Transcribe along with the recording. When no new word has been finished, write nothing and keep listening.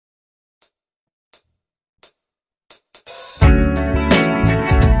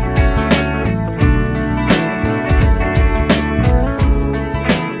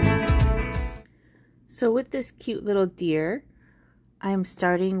So with this cute little deer, I'm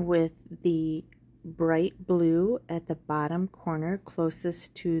starting with the bright blue at the bottom corner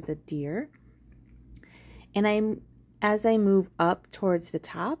closest to the deer. And as I move up towards the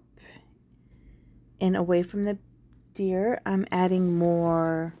top and away from the deer, I'm adding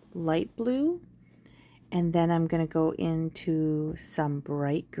more light blue. And then I'm going to go into some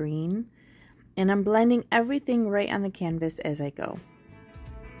bright green. And I'm blending everything right on the canvas as I go.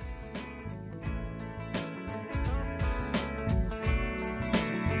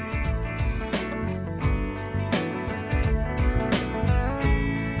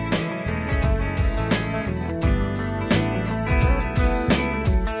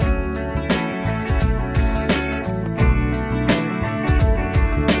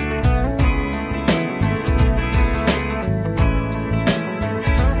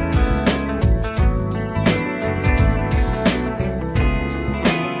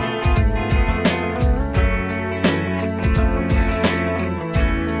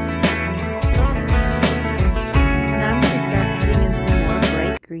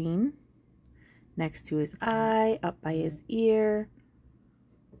 Next to his eye, up by his ear.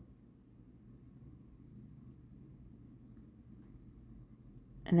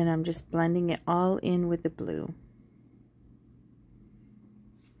 And then I'm just blending it all in with the blue.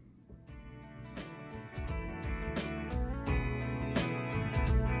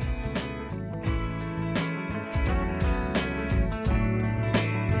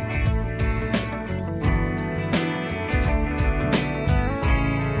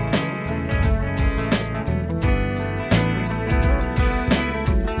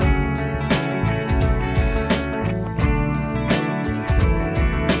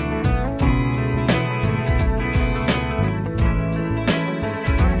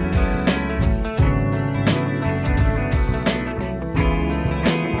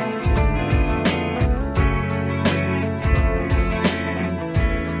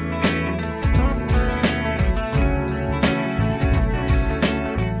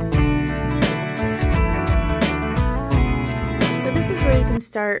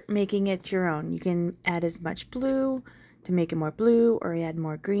 Start making it your own. You can add as much blue to make it more blue, or add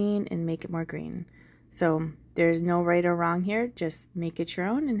more green and make it more green. So there's no right or wrong here. Just make it your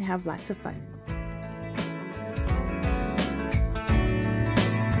own and have lots of fun.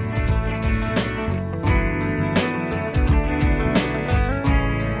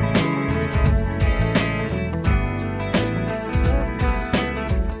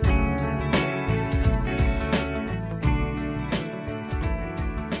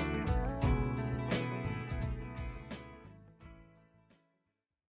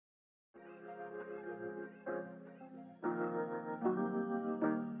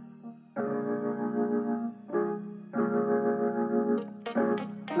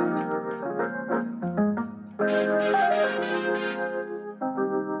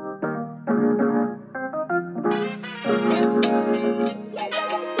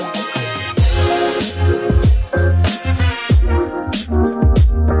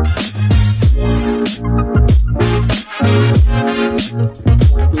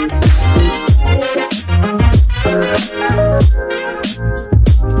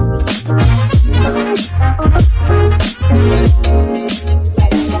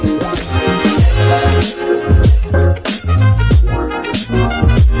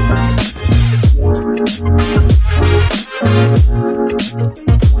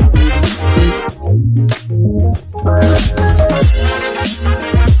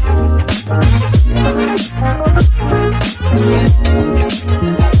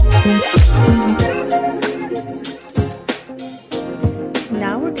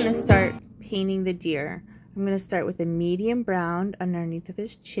 Painting the deer. I'm going to start with a medium brown underneath of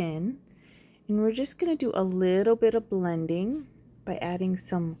his chin, and we're just going to do a little bit of blending by adding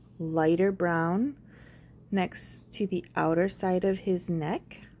some lighter brown next to the outer side of his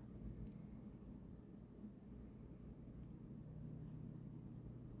neck.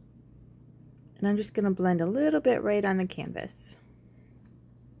 And I'm just going to blend a little bit right on the canvas.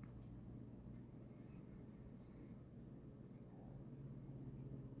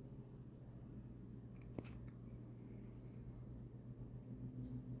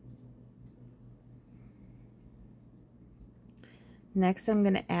 Next, I'm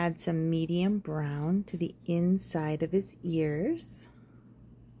going to add some medium brown to the inside of his ears.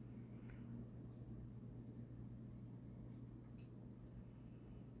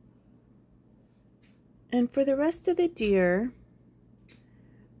 And for the rest of the deer,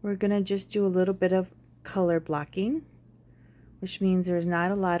 we're going to just do a little bit of color blocking, which means there's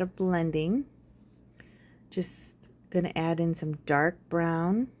not a lot of blending. Just going to add in some dark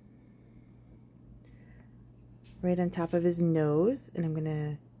brown right on top of his nose, and I'm going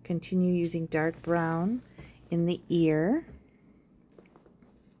to continue using dark brown in the ear.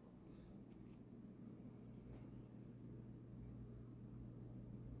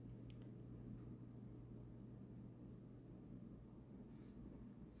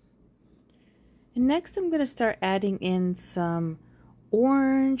 And next I'm going to start adding in some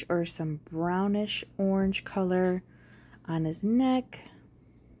orange or some brownish orange color on his neck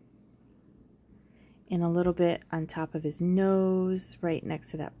and a little bit on top of his nose right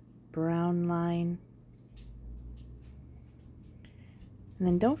next to that brown line. And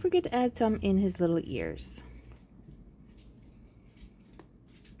then don't forget to add some in his little ears.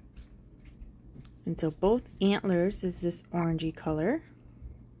 And so both antlers is this orangey color.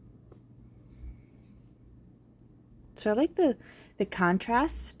 So I like the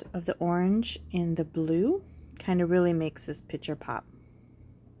contrast of the orange and the blue. Kind of really makes this picture pop.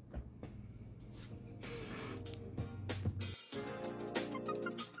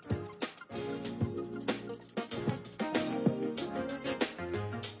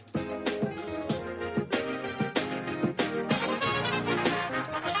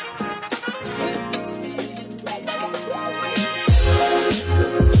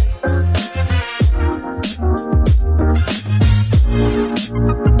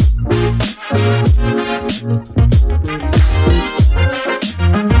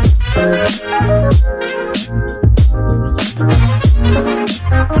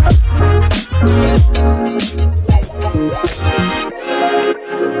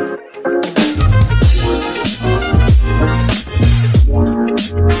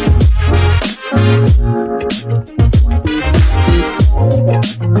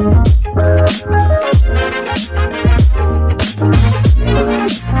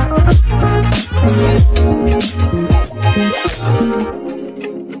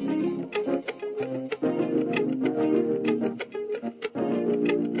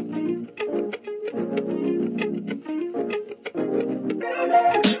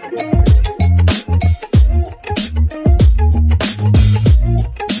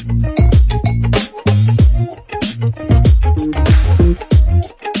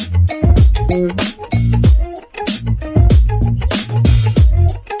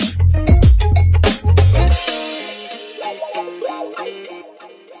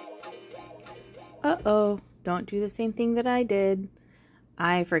 Uh-oh, don't do the same thing that I did.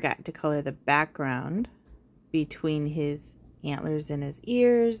 I forgot to color the background between his antlers and his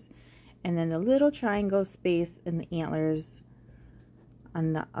ears, and then the little triangle space in the antlers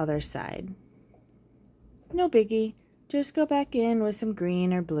on the other side. No biggie, just go back in with some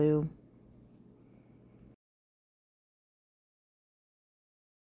green or blue.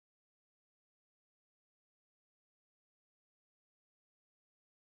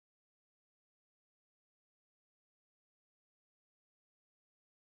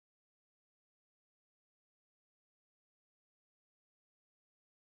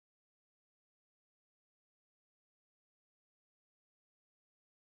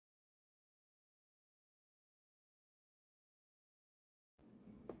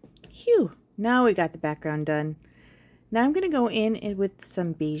 Phew, now we got the background done. Now I'm going to go in with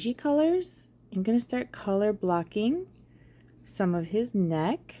some beigey colors. I'm going to start color blocking some of his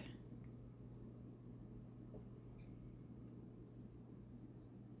neck.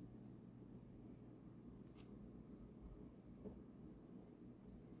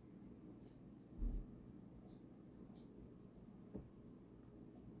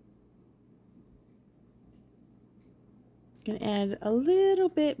 I'm going to add a little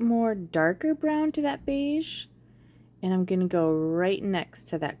bit more darker brown to that beige, and I'm going to go right next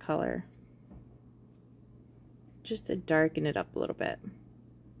to that color just to darken it up a little bit.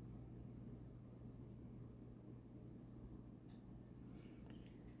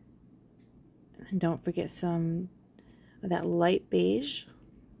 And don't forget some of that light beige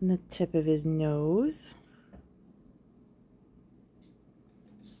on the tip of his nose.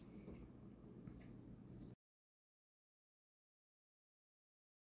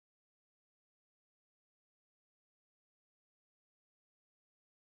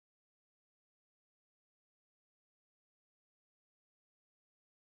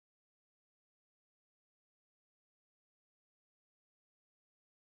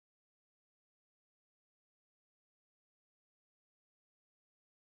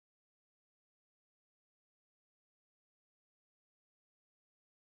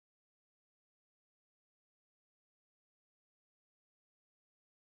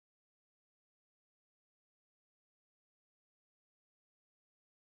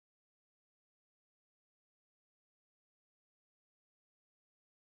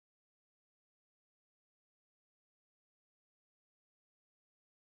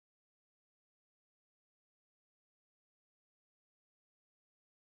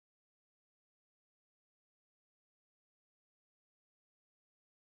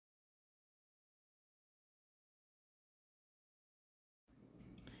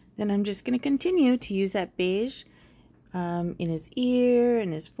 Then I'm just going to continue to use that beige in his ear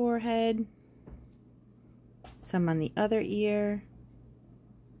and his forehead, some on the other ear.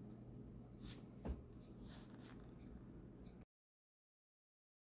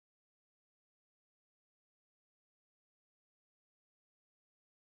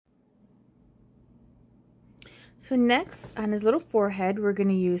 So next, on his little forehead, we're going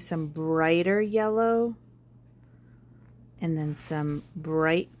to use some brighter yellow and then some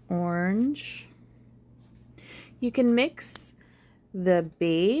bright orange. You can mix the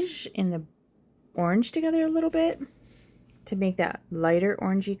beige and the orange together a little bit to make that lighter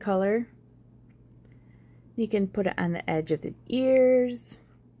orangey color. You can put it on the edge of the ears,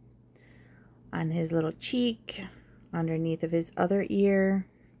 on his little cheek, underneath of his other ear.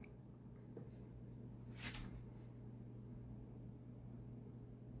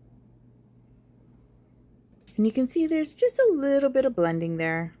 And you can see there's just a little bit of blending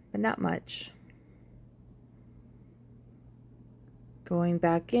there, but not much. Going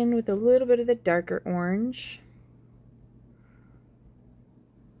back in with a little bit of the darker orange.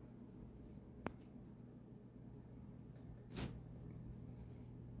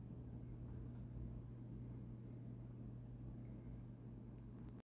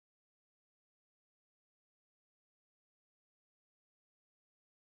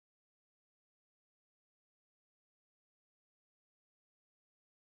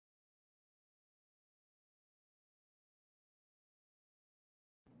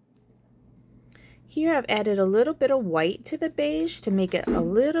 Here I've added a little bit of white to the beige to make it a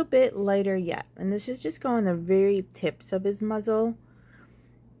little bit lighter yet. And this is just going the very tips of his muzzle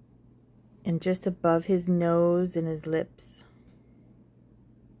and just above his nose and his lips.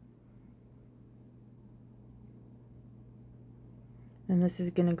 And this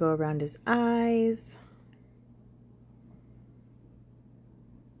is going to go around his eyes.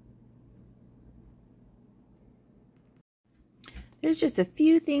 There's just a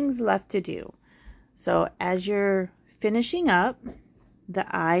few things left to do. So as you're finishing up, the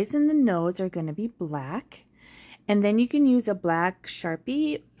eyes and the nose are going to be black. And then you can use a black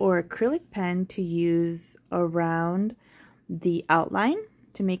Sharpie or acrylic pen to use around the outline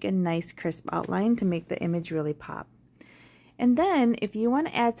to make a nice crisp outline to make the image really pop. And then if you want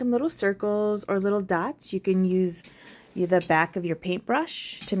to add some little circles or little dots, you can use the back of your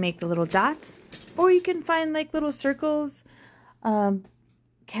paintbrush to make the little dots. Or you can find like little circles,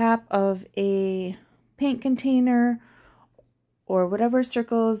 cap of a paint container or whatever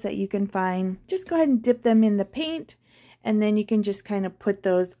circles that you can find. Just go ahead and dip them in the paint, and then you can just kind of put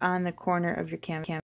those on the corner of your canvas.